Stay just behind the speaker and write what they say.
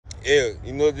Yeah,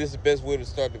 you know this is the best way to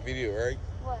start the video, right?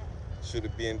 What? Shoot a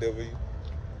BMW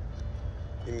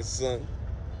in the sun.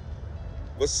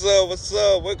 What's up? What's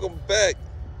up? Welcome back.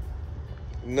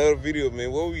 Another video,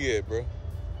 man. Where we at, bro?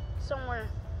 Somewhere.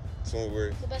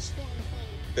 Somewhere. The best store on the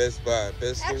planet. Best Buy.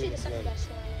 Best store Actually, in the second planet. best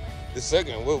store on the planet. The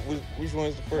second. Which one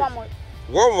is the first? Walmart.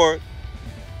 Walmart.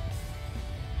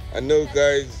 I know,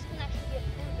 guys. You can actually get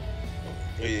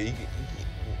food there. Yeah,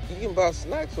 you can buy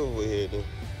snacks over here, though.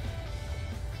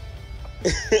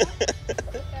 You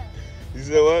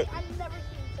said what? I've never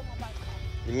seen someone buy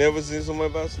snacks. You never seen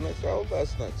somebody buy snacks? I would buy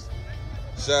snacks.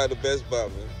 Shout out to Best Buy,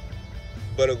 man.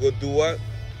 Better go do what?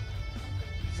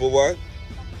 For what?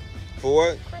 For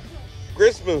what?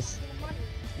 Christmas.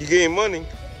 You getting money?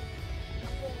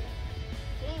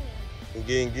 I'm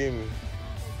getting gaming.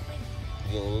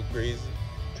 You gonna look crazy?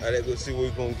 Alright, let's see what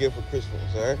we're gonna get for Christmas,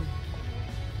 alright?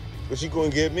 What you gonna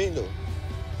get me though?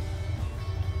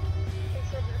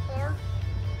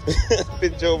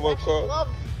 Picture of my car. Love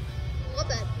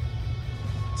that.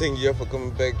 Thank you for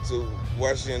coming back to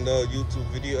watching another YouTube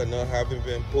video. I know I haven't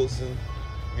been posting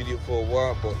video for a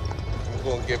while, but I'm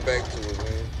gonna get back to it,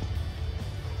 man.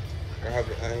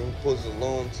 I ain't posted a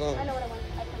long time. I know what I want.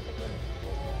 I can pick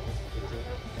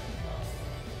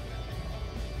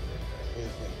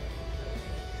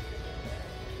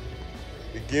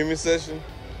it. The gaming session?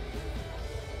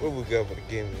 What we got for the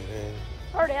gaming, man?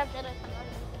 I already have Jedi.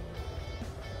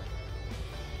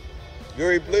 You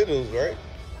already played those, right?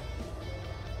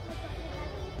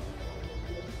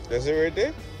 That's it right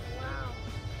there? Wow.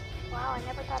 Wow, I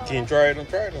never thought of Can you that. try it on?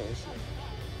 Try it on.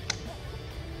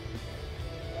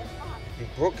 You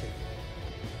broke it.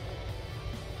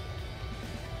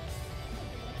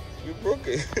 You broke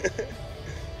it.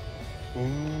 Ooh,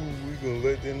 we gonna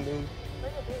let them know.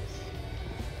 Look at this.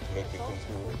 Make the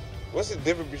control. What's the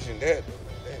difference between that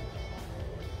though? Damn.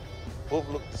 Both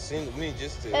look the same to me,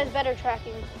 just There's better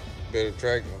tracking. better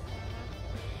tracking.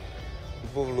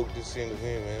 Both look the same to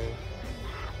me, man.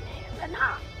 They're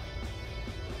not.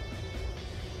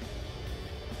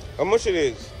 How much it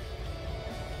is?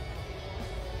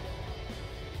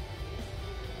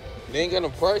 They ain't got no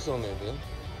price on it, though.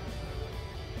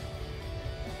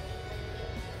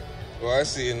 Well, I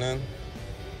see it, none.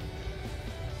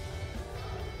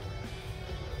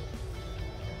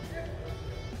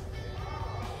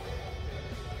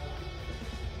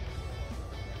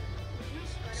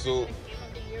 So,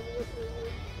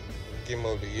 Game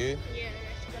of the Year? Yeah,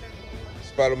 that's better.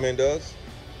 Spider-Man does?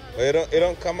 But it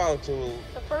don't come out till...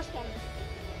 The first one.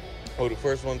 Oh, the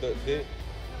first one did?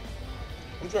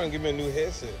 I'm trying to get me a new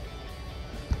headset.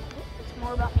 It's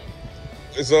more about me.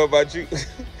 It's all about you.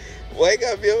 Why it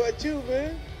gotta be about you,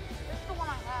 man? This is the one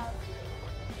I have.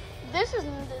 This is...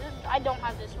 I don't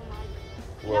have this one.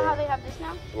 You know how they have this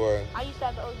now? Why? I used to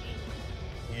have the OG.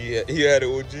 Yeah, you had an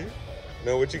OG?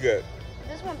 No, what you got?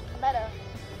 This one's meta.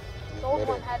 The old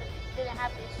one didn't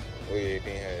have this. Oh yeah, it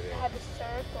didn't have It that. had the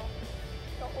circle,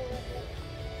 the oval,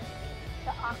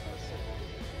 the aqua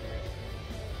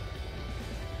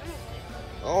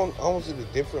symbol. I don't see the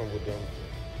difference with them.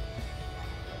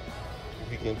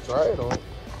 If you can try it on.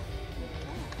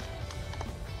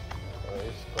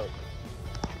 It's stuck.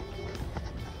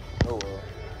 Oh well.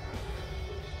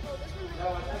 So this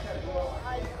one has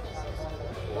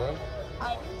What?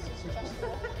 eyepieces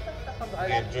adjustable.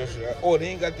 Yeah, just right. Oh, they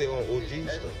ain't got their own OG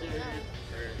stuff.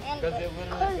 And because I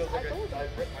told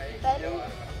you,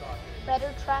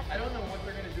 better track. I don't know what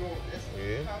they're gonna do with this.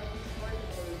 Yeah.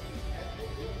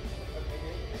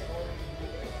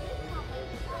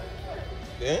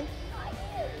 Yeah?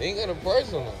 They ain't got a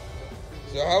price on them.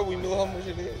 So how we know how much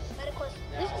it is? MetaQuest.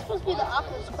 This is supposed to be the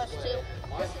Oculus Quest 2.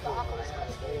 This is the Oculus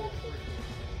Quest 2.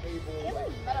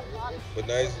 But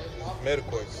nice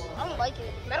MetaQuest. I don't like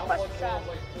it. MetaQuest is trash.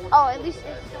 Oh, at least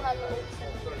it still has the old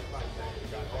symbol.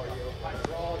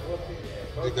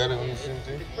 They got it on the same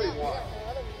thing? Yeah.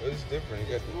 It's different.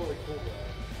 You got Really cool.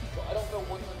 So I don't know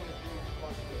what they're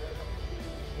gonna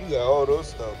do. you got all those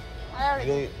stuff. I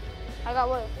already. I got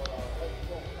what?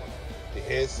 The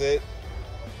headset.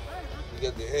 You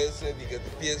got the headset. You got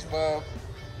the PS5.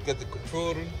 You got the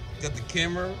controller. You got the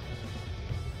camera.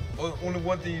 Only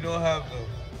one thing you don't have though.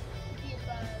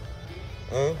 PS5.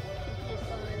 Huh?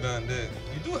 PS5. None that.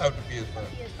 You do have the PS5.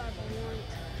 PS5 I want.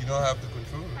 You don't have the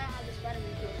controller. I have the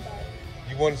Spider-Man PS5.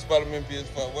 You want the Spider-Man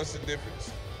PS5? What's the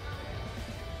difference?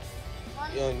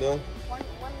 You don't know? One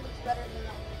looks better than the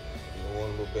other. You want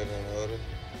a little better than the other?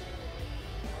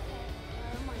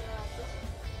 Oh my god.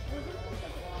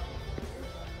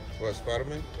 What,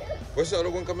 Spider-Man? What's the other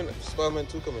one coming up? Spider-Man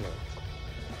 2 coming out.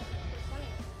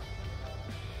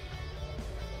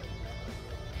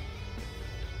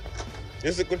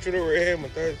 It's a controller right here,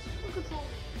 Matthias. What controller?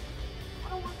 I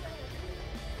don't want that.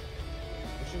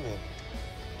 What you want?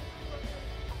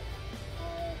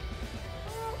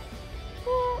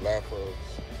 Laugh us.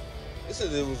 They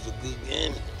said it was a good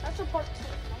game. That's a part 2.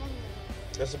 I don't know.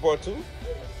 That's a part 2?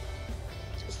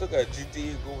 I still got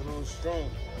GTA going on strong.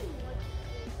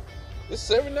 It's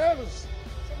 $7.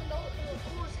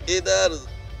 $8.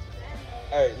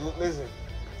 Alright, look, listen.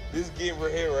 This game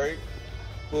right here, right?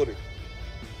 Hold it.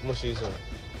 I'm gonna show you something.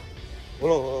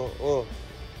 Hold on.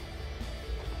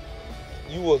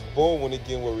 You was born when the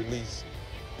game was released.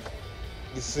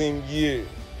 The same year.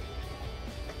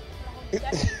 They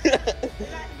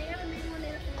haven't made one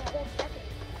in a whole decade.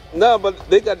 Nah, but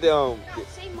they got the No,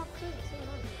 same month too. Same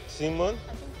month. same one?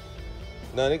 I think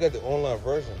Nah, they got the online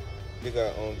version. They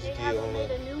got they GTA haven't online.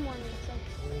 made a new one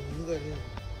since. You got it.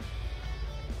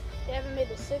 They haven't made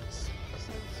the 6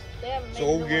 since. They haven't made So a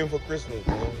who new getting one. for Christmas,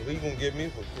 man? What you gonna get me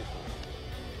for Christmas?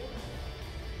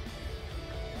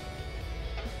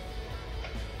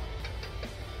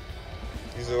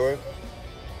 You said what?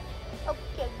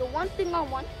 Okay, the one thing I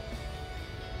want.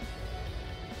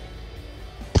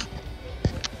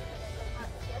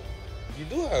 You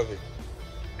do have it.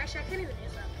 Actually, I can't even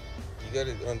use that. You got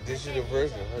it on digital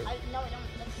version, right? No, I don't.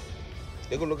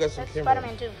 They gonna look at some That's camera.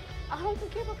 Spider-Man 2. I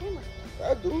don't care about cameras.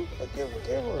 I do. I care for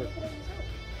camera. Look at it yourself.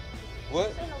 What?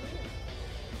 This ain't over here.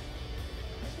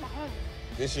 This is my home.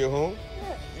 This your home?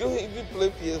 Yeah. You don't even play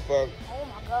PS5. Oh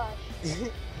my gosh.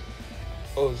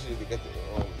 Oh shit, they got the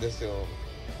that's the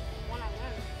One I won.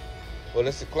 oh,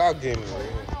 that's the cloud gaming right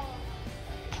here. Wow.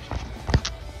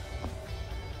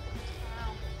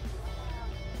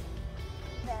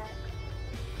 That.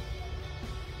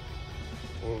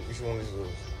 Well, which one is those?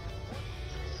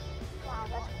 Wow,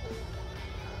 that's cool.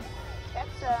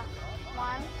 That's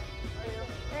 1, 2,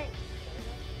 3.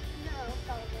 No,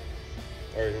 probably.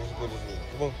 Alright, let's go this way.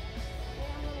 Come on. Yeah,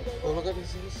 I'm gonna go. Oh, look at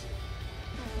this. That's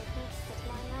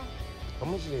mine now. How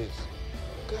much it is?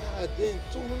 God damn,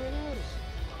 $200.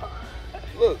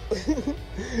 Look. $200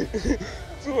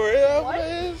 What? for the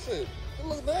handset. It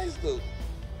look nice though.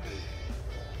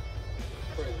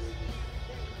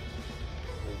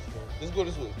 Let's go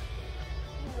this way.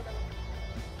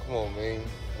 Come on, man.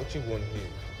 What you want here?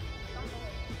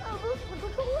 Oh,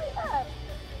 look what we have.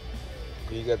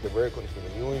 You got the red controller.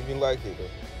 You don't even like it though.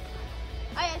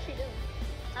 I actually do.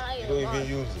 I like You it don't a lot. even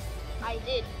use it. I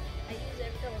did. I use it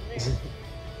every time I'm there.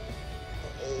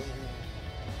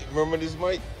 Remember this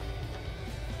mic?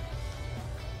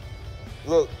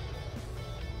 Look.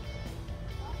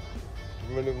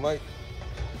 Remember the mic?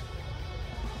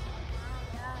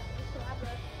 Yeah, you still have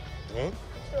that. Huh? You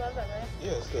still have that, right?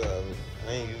 Yeah, I still have it. I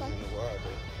ain't using it in a while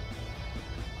though.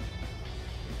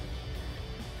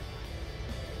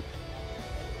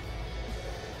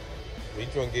 You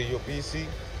trying to get your PC?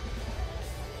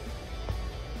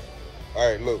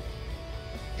 Alright, look.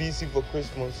 PC for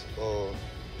Christmas or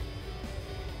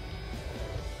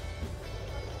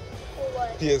Or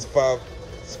what? PS5,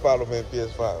 Spider-Man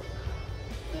PS5.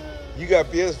 You got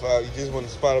PS5, you just want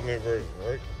the Spider-Man version,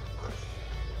 right?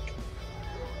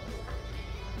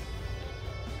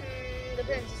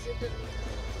 Depends. Is it the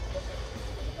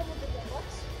come with the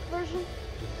deluxe version?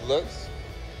 The Deluxe?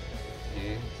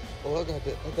 Yeah. Oh, I got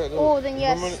that. I got that. Oh, then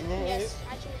yes. Remember Yes, this?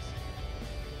 I choose.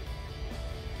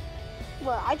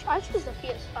 Well, I choose the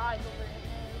PS5 over it.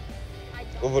 I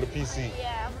don't. Over the PC.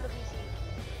 Yeah, over the PC.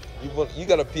 You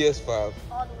got a PS5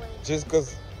 All the way. just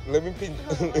cause. Let me pin.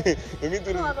 Let me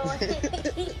do All the the. way.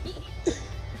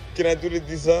 Can I do the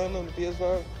design on the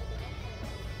PS5?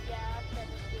 Yeah, I should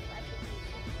choose.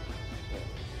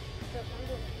 Because I'm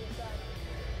doing the PS5.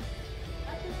 I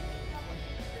choose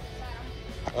the design.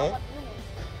 Huh? I want the new one.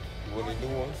 You want a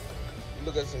new one?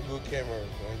 Look at some good cameras,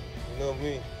 man. You know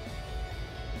me.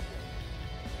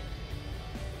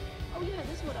 Oh yeah,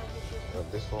 this is what I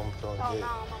did. This one I'm trying Oh to no, get.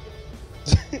 I'm not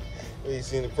doing Wait, you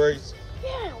seen the price? it.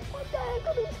 Yeah, what the heck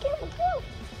are these cameras for?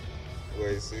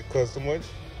 Wait, is it cost too much?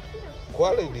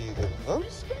 Quality, though, huh? You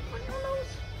spent money on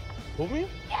those? Who me?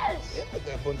 Yes. Yeah, I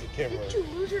got a bunch of cameras. Did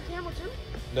you lose your camera too?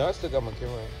 No, I still got my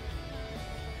camera.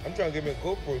 I'm trying to get me a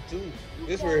GoPro too. You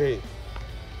This can't. right here.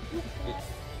 You can't.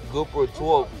 GoPro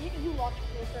 12. You lost your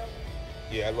GoPro.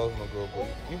 Yeah, I lost my GoPro.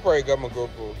 You probably got my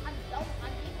GoPro. I don't. I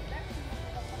gave it back to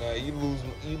you. Nah, you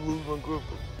lose my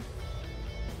GoPro.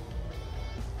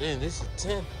 Damn, this is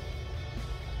 10.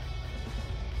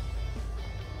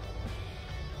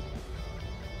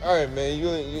 All right, man. You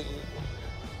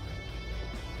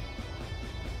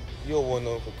don't want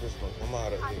nothing for Christmas. I'm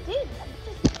out of I here. did.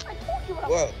 I told you what I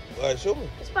What? All right, show me.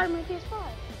 The Spider-Man PS5. All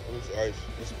right,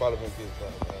 it's Spider-Man PS5. All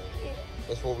right. Yeah.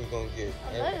 That's what we're gonna get.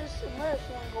 All right? Unless you want to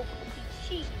go for the PC.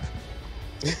 cheese.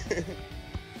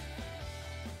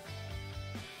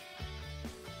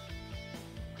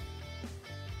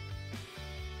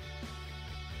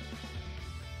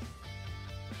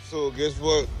 So guess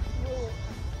what?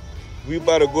 We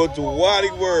about to go to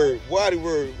Waddy Word. Waddy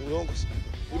Word. We don't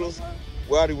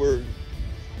Waddy Word.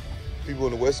 People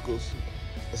on the West Coast.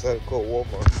 That's how they call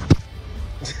Walmart.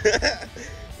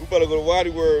 We about to go to Waddy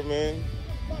Word, man.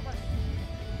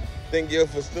 Thank you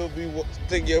for still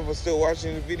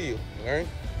watching the video, alright?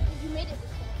 If you made it this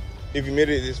far. If you made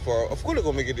it this far, of course they're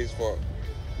gonna make it this far.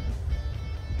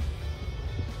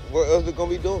 What else they gonna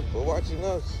be doing but watching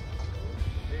us?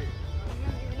 Even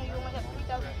though you only have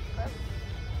 3,000 subscribers.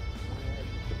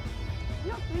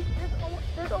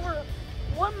 There's over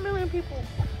 1 million people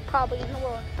probably in the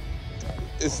world.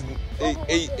 It's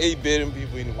 8 billion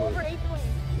people in the world. Over 8 billion.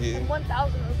 Yeah. And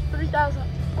 1,000 or 3,000,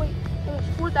 wait, almost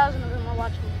 4,000 of them are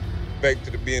watching. Back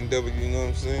to the BMW, you know what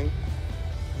I'm saying?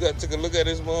 You gotta take a look at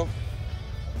this motherfucker.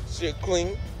 Shit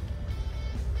clean.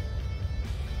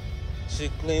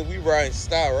 Shit clean. We riding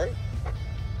style, right?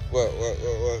 What?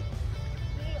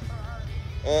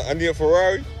 I need a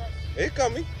Ferrari? Yes. It's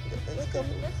coming. It's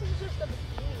coming. This is just the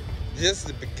beginning. Just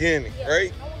the beginning, Yes,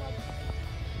 right? No one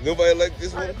likes Nobody like this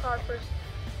start one? a car first.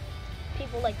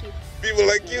 People like you. People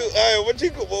like you? Alright, what you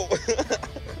go? I would take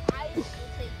the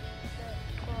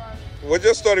Ferrari. What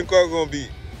your starting car gonna be?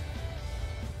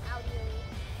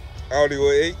 Audi Audi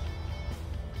A8?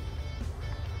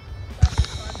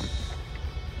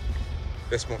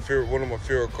 That's my favorite, one of my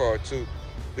favorite cars too.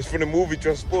 It's from the movie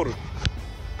Transporter.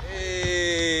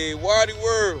 Hey, Waddy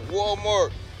Word,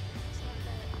 Walmart.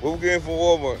 What we getting from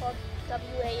Walmart? called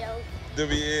WAL. WAL?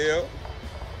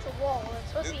 It's a wall. It's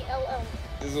supposed to be LL.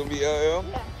 This gonna be LL?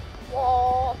 Yeah.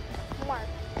 Walmart.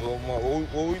 Walmart.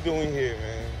 What we doing here,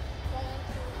 man? Going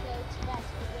to go to Max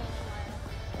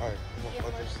Alright, get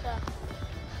come more on. stuff.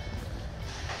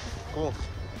 Come on.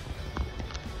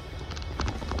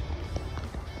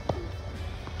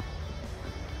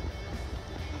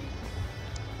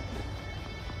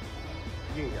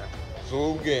 So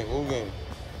what we getting? What we getting?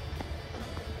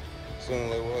 Something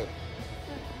like what?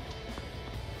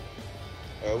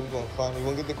 We gonna find. You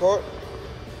wanna get the card?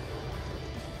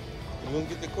 You wanna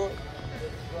get the card?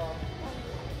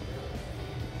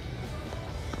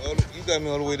 You got me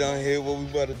all the way down here. What we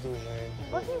about to do, man?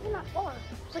 It wasn't even that far.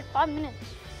 It's like 5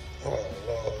 minutes. Oh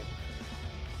Lord.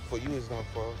 For you, it's not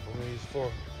far. For me, it's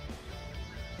far.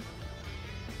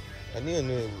 I need a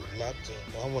new laptop.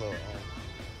 I want a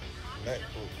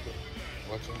MacBook.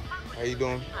 Watch him. How you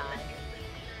doing?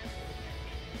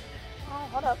 Oh,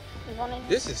 hold up. There's one in here.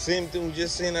 This is the same thing we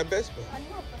just seen at Best Buy. I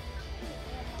know, but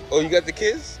Oh, you got the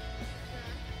kids?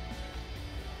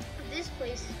 this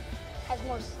place has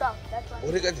more stuff. That's why.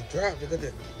 Oh, they got the drop. They got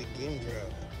the game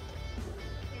drop.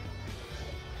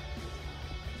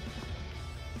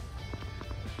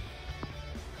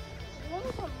 When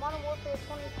was on Modern Warfare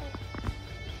 2020?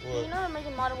 What? You know they're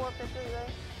making Modern Warfare 3, right?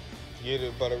 Yeah, they're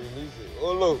about to release it.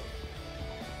 Oh, look.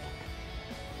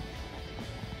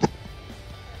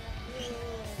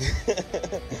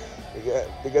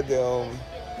 they got the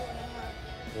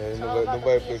yeah,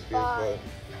 nobody plays PS5.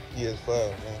 PS5,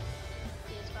 man.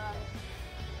 PS5.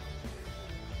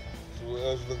 So what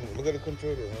else looking? Look at the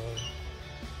controller,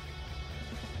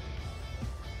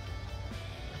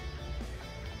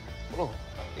 Hold on,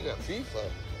 they got FIFA.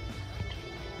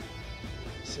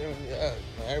 70,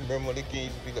 I remember when they game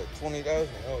used to be like 20,000.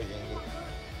 I was younger. This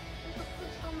is the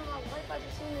first time in my life I've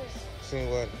seen this. Seen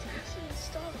what? Actually,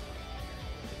 stuff.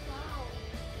 Wow.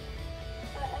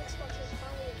 That Xbox is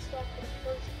finally in stock for the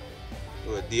first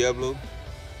time. What, Diablo?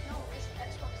 No, it's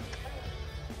Xbox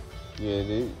is Yeah,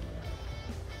 dude.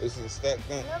 It's in stock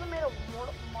now. You never made a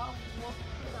Mortal Kombat 1?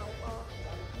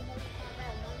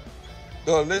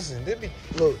 No, listen,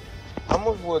 look. How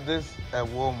much was this at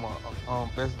Walmart?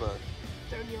 Best Buy.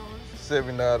 $30.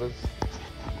 $7.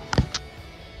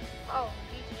 Oh,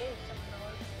 GTA is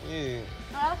 $7. Yeah.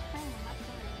 No, that's premium. That's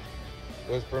premium.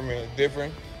 What's permanent?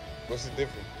 Different? What's the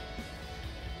difference?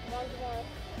 One's more.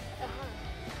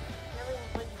 Never even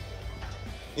played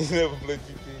You never played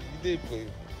GTA? You did play.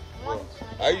 Well, Once.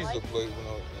 I used to play when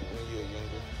you were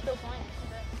younger. Still playing.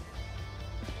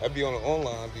 I'd be on the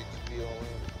online. I'd be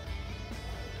online.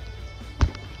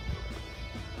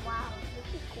 Wow,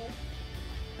 this is cool.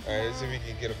 All right, let's see if we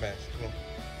can get a match. Come on.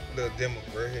 Little demo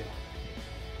right here.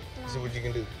 See what you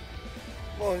can do.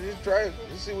 Come on, just try it.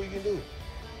 Let's see what you can do.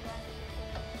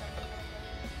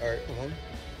 All right, come on.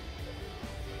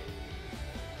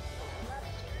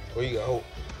 What you got? Oh,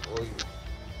 what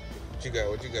you got?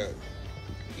 What you got?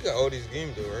 You got all these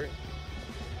games though, right?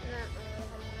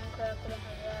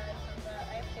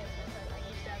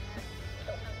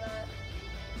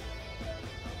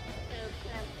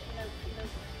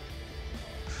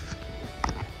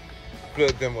 play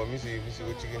a demo. Let me see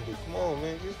what you can do. Come on,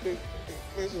 man. Just play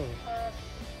some.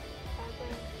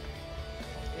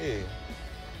 Yeah.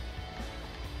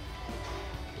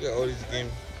 You got all these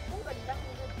games.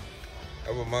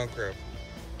 How about Minecraft?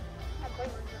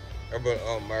 How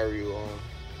about Mario? Mario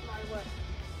what?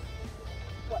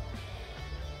 What?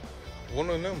 One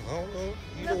of them. I don't know.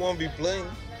 You don't want to be playing.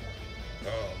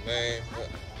 Oh man,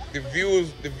 the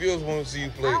viewers want to see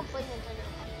you play. I don't play Nintendo.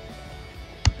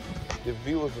 The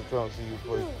viewers are trying to see you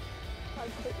play. I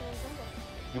quit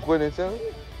Nintendo. You play Nintendo?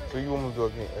 So you want me to do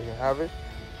again? I can have it?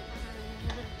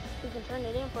 You can turn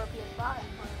it in for a PS5.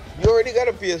 You already got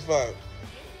a PS5.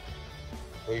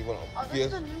 Oh, you want a Oh, this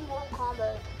is the new Mortal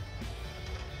Kombat.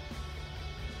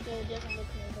 Yeah, it doesn't look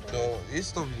new, but it So this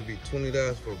stuff could be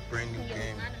 $20 for a brand new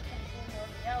game.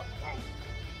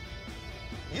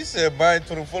 You said buy it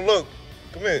 24. Look,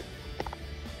 come here.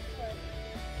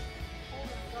 Oh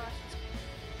my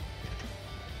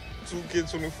gosh.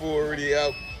 2K24 already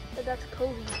out. But that's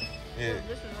Kobe. Yeah.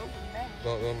 This is open, man.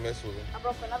 Don't mess with it. I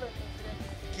broke another thing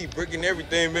today. Keep breaking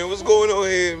everything, man. What's going on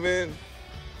here, man?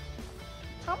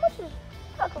 How much is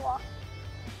that's a lot?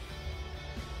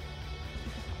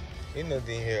 Ain't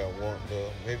nothing here I want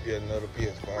though. Maybe another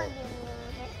PS5.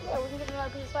 Yeah, we can get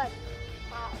another PS5.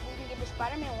 We can get the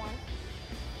Spider-Man one.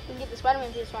 We can get the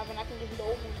Spider-Man PS5 and I can give you the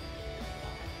old one.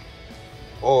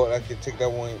 Oh, I can take that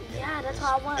one. Yeah, that's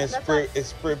how I want it. It's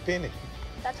spray painted.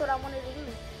 That's what I wanted to do.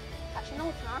 Actually, no,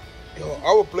 it's not. Yo,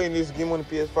 I was playing this game on the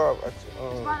PS5. It's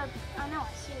about I know,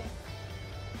 I see it.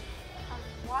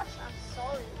 I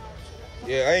saw it.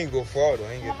 Yeah, I ain't go far though.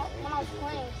 When I was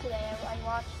playing today, I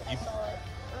watched it. I saw it.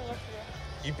 Yesterday.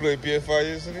 You played PS5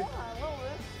 yesterday? Yeah, a little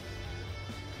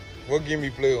bit. What game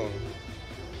you play on?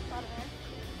 Spider-Man.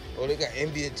 Oh, they got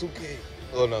NBA 2K.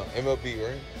 Oh no, MLB,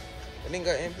 right? And then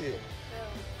got NBA.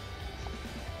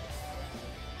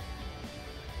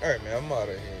 All right, man, I'm out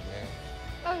of here, man.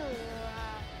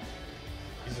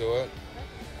 You said what?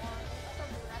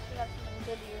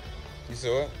 You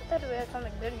said what? I thought we had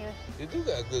something good here. They do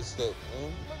got good stuff,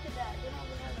 man. Look at that. They don't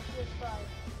even have a PS5.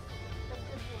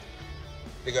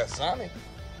 They got Sonic.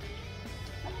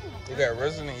 They got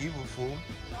Resident Evil, fool. Yo,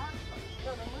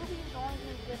 the movie is the only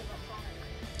thing good about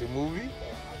Sonic. The movie?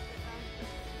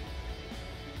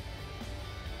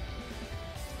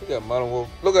 Look at Modern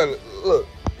Warfare. Look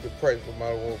the price for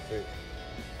Modern Warfare.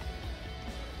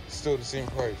 Still the same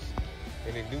price.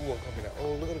 And they do one coming out.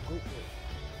 Oh, look at the group.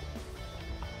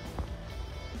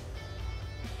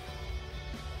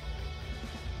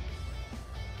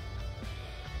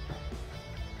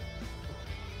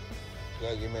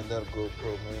 Gotta give me another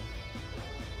GoPro, man.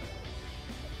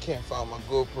 Can't find my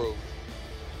GoPro.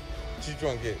 What you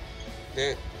trying to get?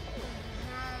 That?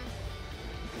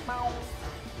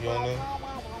 You don't know?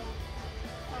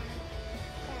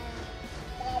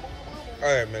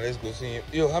 Alright, man, let's go see him.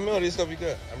 Yo, how many of this stuff you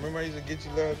got? I remember I used to get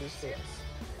you a lot of this stuff.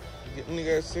 You only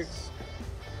got 6?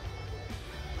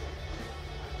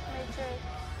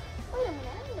 Wait a minute,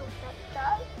 I didn't know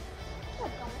that.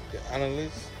 The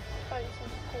analyst? Oh, this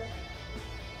one's cool.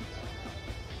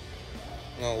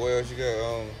 No, what else you got? No,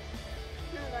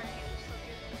 I hate this stuff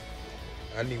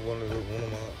here. I need one of my.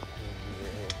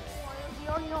 You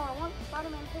already know I want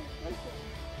Spider-Man PlayStation.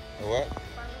 A what?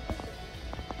 Spider-Man PlayStation.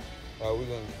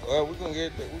 We're gonna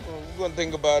get that. We're gonna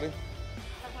think about it.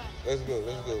 Let's go. I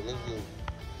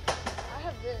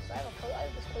have this. I have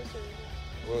this PlayStation.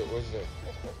 What's that?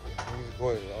 This PlayStation.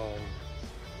 What?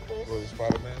 This. What is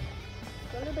Spider-Man?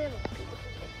 When do they have a Pikachu?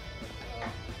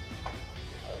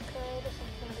 Okay, this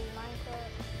one's gonna be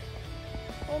Minecraft.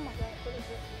 Oh my god, what is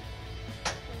this?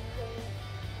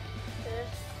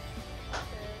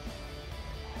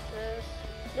 This.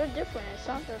 They're different. It's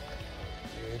not the.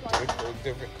 Yeah, it's a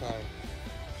different kind.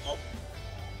 Oh.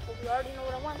 Well, we already know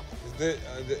what I want.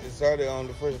 Is that on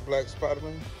the first Black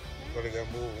Spider-Man? Or they got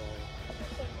moved on?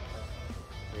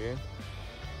 Yeah.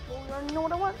 Well, we already know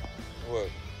what I want. What?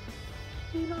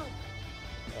 You know.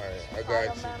 Alright, I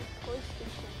got you. Spider-Man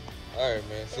PlayStation. Alright,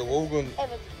 man. So what we're gonna?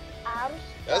 If it's out of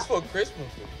That's stock, for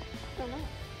Christmas. I don't know.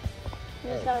 You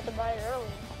just have to buy it early.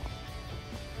 You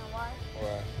know why?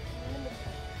 Why? Limited.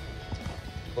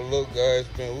 But look, guys,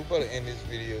 man, we about to end this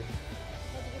video. You have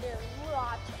to get it a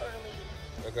lot early.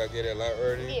 I gotta get it a lot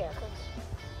earlier. Yeah,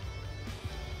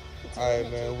 because.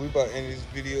 Alright, man, we about to end this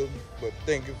video. But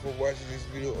thank you for watching this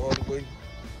video all the way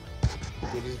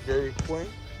to this very point.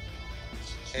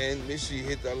 And make sure you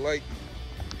hit that like.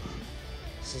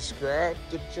 Subscribe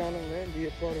to the channel, man. Be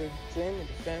a part of the team and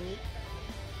the family.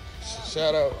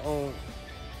 Shout out on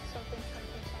Something.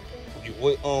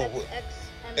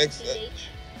 X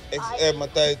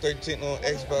Matthias 13 on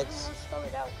Xbox. Spell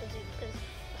it out because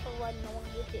otherwise no one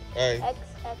gets it. Alright.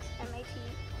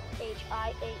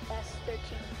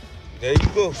 XXMATHIAS13. There you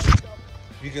go. There you go.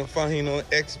 You can find him on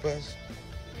Xbox.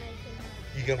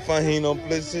 You can find him on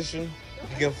PlayStation.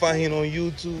 You can find him on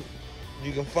YouTube.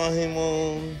 You can find him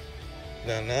on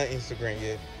not Instagram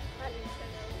yet. Not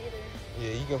Instagram either.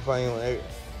 Yeah, you can find him on every.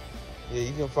 Yeah,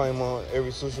 you can find him on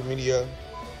every social media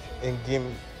and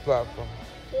gaming platform.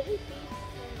 Did he feed?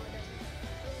 No,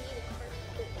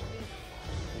 it doesn't.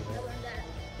 You need a person to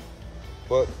feed.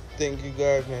 But thank you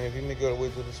guys, man. If you make it all the way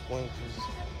to this point,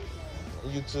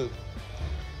 just you too.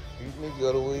 If you make it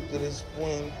all the way to this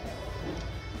point,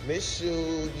 make sure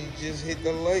you just hit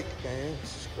the like, man.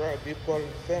 Subscribe, be a part of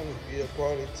the family, be a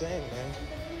part of the team, man.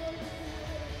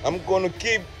 I'm gonna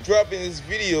keep dropping this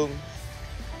video.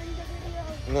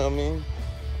 You know what I mean?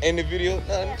 End the video.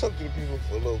 Nah, let me talk to the people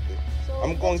for a little bit. So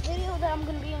I'm going the video that I'm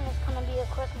gonna be in is gonna be a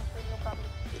Christmas video, probably.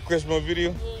 The Christmas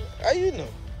video? Yeah. How you know?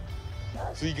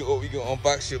 So you can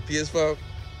unbox your PS5?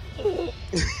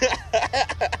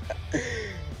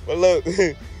 But look,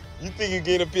 you think you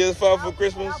getting a PS5 for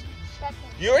Christmas?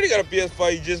 You already got a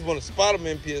PS5, you just want a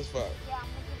Spider-Man PS5. Yeah, I'm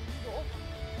gonna give you the old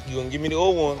one. You gonna give me the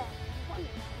old one? Yeah,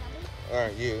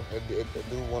 Alright, yeah, I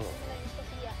do want them. you're supposed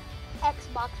to be an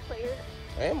Xbox player.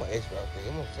 I am an Xbox player,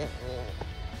 I'm a fan. Yeah.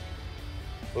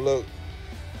 But look,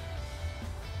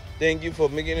 thank you for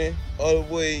making it all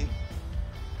the way,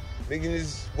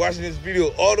 watching this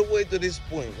video all the way to this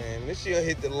point, man. Make sure you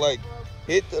hit the like.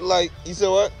 Hit the like. You said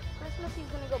what? Christmas he's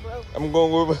gonna go broke. I'm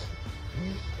going over.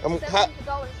 I'm hot. $700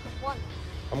 for one.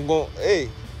 I'm going. Hey.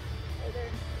 Right there.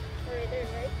 Right there,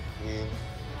 right? Yeah.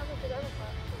 How about the other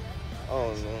part? I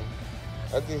don't know.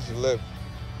 I think she left.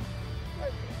 What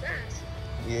is that?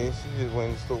 Yeah, she just went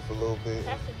in the store for a little bit.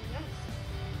 That's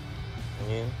nice.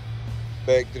 Yeah.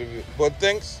 Back to the video. But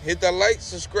thanks. Hit that like,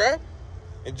 subscribe,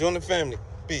 and join the family.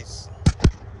 Peace.